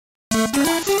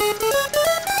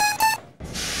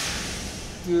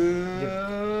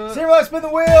Zero, spin the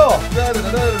wheel!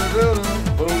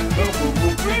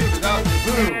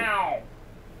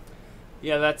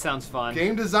 Yeah, that sounds fun.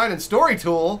 Game design and story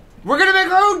tool. We're gonna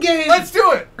make our own game! Let's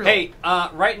do it! Hey,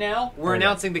 right now, we're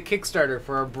announcing the Kickstarter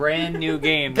for a brand new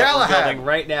game that we're Galahad. building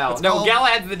right now. It's No, called-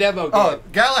 Galahad's the demo game. Oh,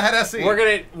 Galahad SE. We're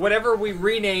gonna, whatever we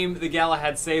rename the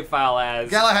Galahad save file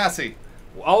as, Galahassi.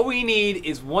 all we need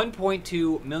is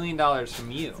 $1.2 million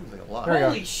from you. Seems like a lot. There you go.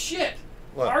 Holy shit!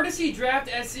 What? Artisy Draft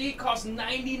SE costs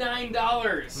 $99.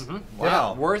 Mm-hmm.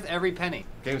 Wow. Yeah, worth every penny.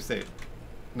 Game state.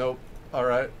 Nope. All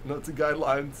right. Notes and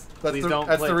guidelines. That's Please the, don't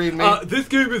that's play. the read me. This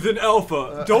game is an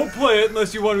alpha. Don't play it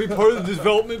unless you want to be part of the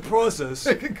development process.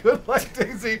 Make it good like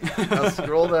Daisy. Now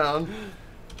scroll down.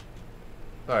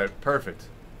 All right. Perfect.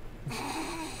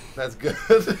 That's good.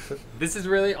 This is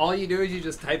really all you do is you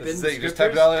just type in. This is it. You just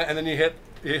type it all in and then you hit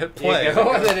play. You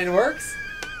go, and then it works.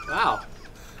 Wow.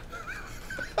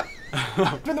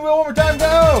 Spin the wheel one more time,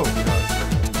 go!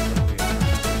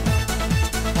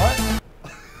 What?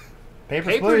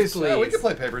 Papers, please. Yeah, we can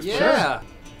play papers, please. Yeah.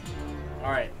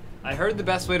 All right. I heard the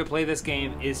best way to play this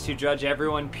game is to judge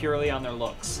everyone purely on their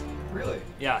looks. Really?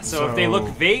 Yeah. So if they look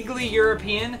vaguely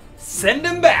European, send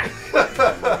them back.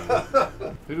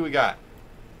 Who do we got?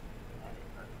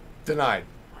 Denied.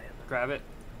 Grab it.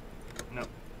 Nope.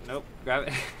 Nope. Grab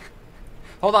it.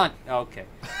 Hold on. Okay.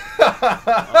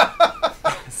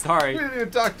 Sorry. We didn't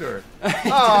even talk to her.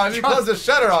 Oh, and you closed the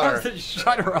shutter on her. The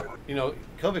shutter on. You know,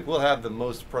 Kovic will have the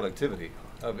most productivity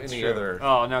of any other.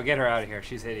 Oh no, get her out of here.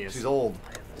 She's hideous. She's old.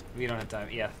 We don't have time.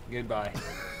 Yeah. Goodbye.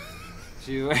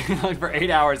 She went on for 8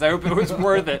 hours. I hope it was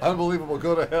worth it. Unbelievable.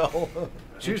 Go to hell.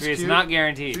 She's It's cute. not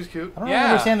guaranteed. She's cute. I don't Yeah.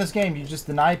 understand this game. You just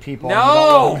deny people. No! And you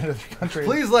don't let them into the country.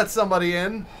 Please let somebody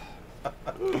in.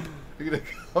 You're gonna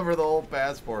cover the whole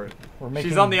passport. We're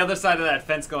making... She's on the other side of that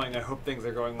fence going, I hope things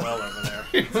are going well over there.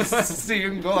 You just see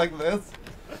him go like this.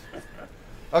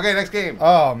 Okay, next game.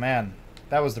 Oh man,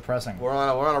 that was depressing. We're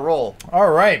on a roll.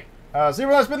 All right,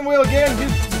 Zero, spin the wheel again.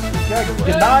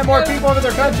 Deny more people into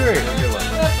their country.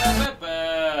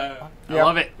 I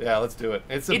love it. Yeah, let's do it.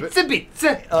 It's a It's a bit. is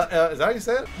that how you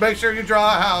say it? Make sure you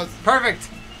draw a house. Perfect.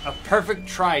 A perfect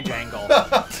triangle.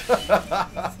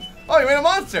 Oh, you made a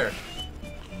monster.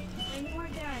 When we're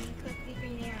done, click the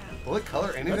green arrow. Will it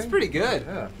color anything? That's pretty good.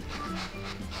 Yeah.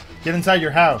 Get inside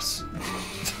your house.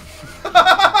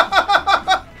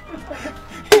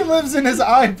 He lives in his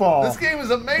eyeball. This game is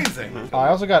amazing. I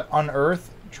also got Unearth,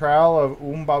 Trial of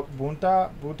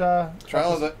Buta.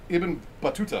 Trial of the Ibn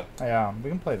Battuta. Yeah, we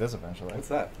can play this eventually. What's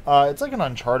that? It's like an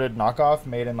Uncharted knockoff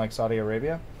made in like Saudi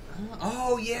Arabia.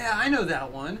 Oh, yeah, I know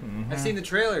that one. I've seen the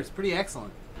trailer. It's pretty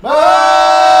excellent.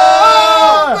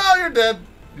 Oh! No, you're dead.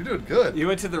 You're doing good. You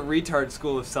went to the retard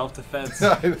school of self-defense.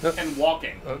 And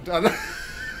walking. I'm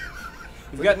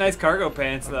He's got nice cargo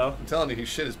pants, though. telling you, he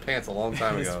shit his pants a long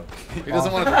time ago. He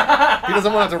doesn't want to. He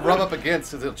doesn't want it to rub up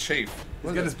against because it'll chafe.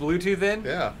 He's got his Bluetooth in?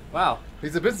 Yeah. Wow.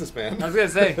 He's a businessman. I was going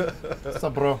to say. What's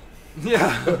up, bro?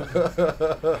 Yeah.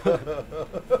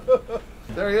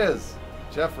 There he is.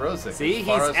 Jeff Rosick. See, he's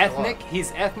Forrest ethnic. Gump.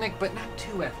 He's ethnic, but not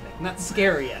too ethnic. Not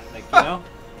scary ethnic, you know?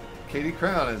 Katie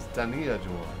Crown is Dania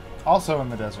Jewel. Also in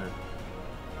the desert.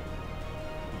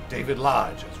 David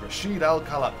Lodge is Rashid Al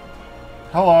Khalaf.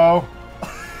 Hello.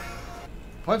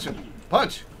 Punch him.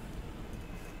 Punch.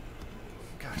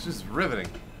 Gosh, this is riveting.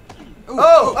 Ooh,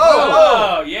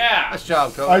 Oh, yeah. Nice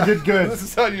job, Coach. I did good. This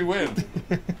is how you win.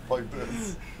 Like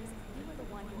this.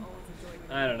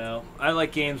 I don't know. I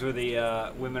like games where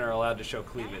the women are allowed to show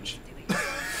cleavage.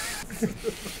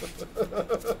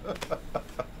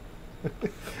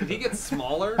 Did he get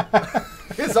smaller?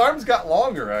 His arms got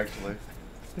longer, actually.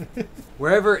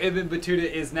 Wherever Ibn Battuta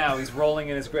is now, he's rolling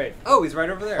in his grave. Oh, he's right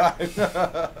over there.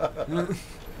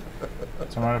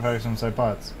 Some artifacts and side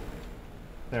pots.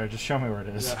 There, just show me where it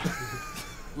is. Yeah.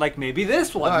 Like maybe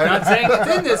this one. All right. Not saying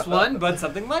it's in this one, but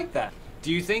something like that.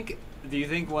 Do you think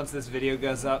once this video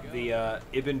goes up, the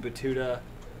Ibn Battuta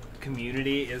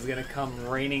community is gonna come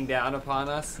raining down upon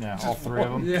us? Yeah, all three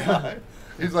of them. Yeah.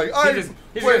 He's like, He just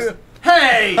goes,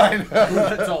 hey! I know.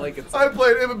 That's all he can say. I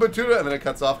played Ibn Battuta, and then it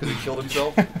cuts off because he killed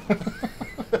himself.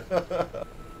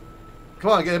 Come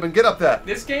on, Ibn, get up that.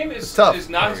 This game It's is tough.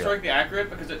 not There you go. historically accurate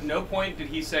because at no point did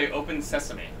he say open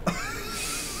sesame.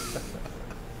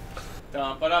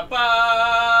 Can't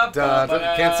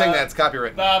sing that, it's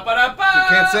copyright. You You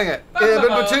can't sing it. Ibn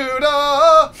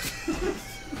Battuta!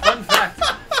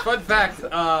 Fun fact,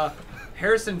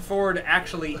 Harrison Ford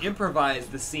actually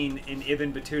improvised the scene in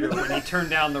Ibn Battuta when he turned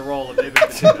down the role of Ibn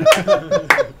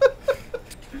Battuta.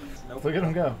 Look at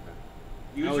him go.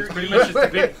 Use Oh, your it's pretty E. much just a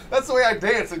big. That's the way I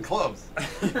dance in clubs.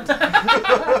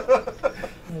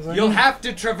 You'll have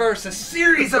to traverse a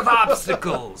series of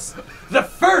obstacles. The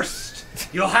first,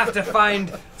 you'll have to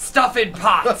find stuff in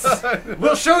pots.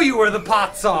 We'll show you where the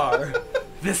pots are.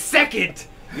 The second,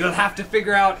 you'll have to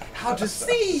figure out how to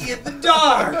see in the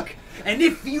dark. And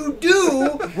if you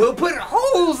do, we'll put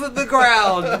holes in the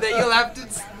ground that you'll have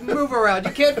to move around.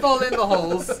 You can't fall in the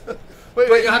holes. Wait,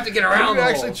 But you'll have to get around Can you the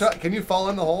actually holes. try? Can you fall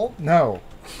in the hole? No.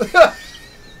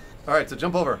 All right, so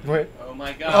jump over. Wait. Oh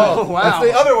my god. Oh, wow. That's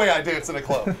the other way I dance in a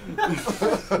club.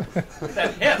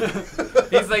 That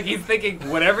hip. He's thinking,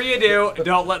 whatever you do,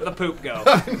 don't let the poop go.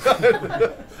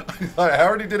 I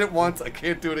already did it once. I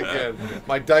can't do it again.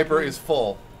 My diaper is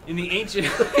full. In the ancient,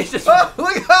 it's just, Oh,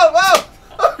 look out! Wow!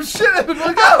 Oh shit! Evan,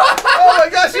 look out! Oh my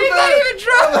gosh! he's not even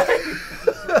trying.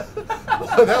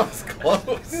 Whoa, that was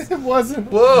close. It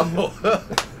wasn't. Whoa!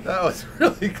 That was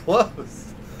really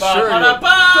close. Sure. Oh,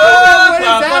 what is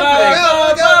happening?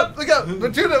 Look out! Look out!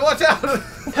 Matilda, watch out!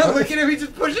 Look at him, he's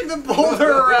just pushing the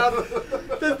boulder around.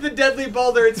 The deadly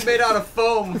boulder, it's made out of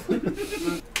foam.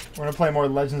 We're gonna play more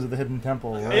Legends of the Hidden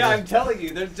Temple. Right? Yeah, I'm telling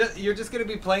you, you're just going to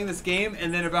be playing this game,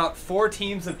 and then about 4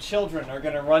 teams of children are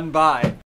going to run by.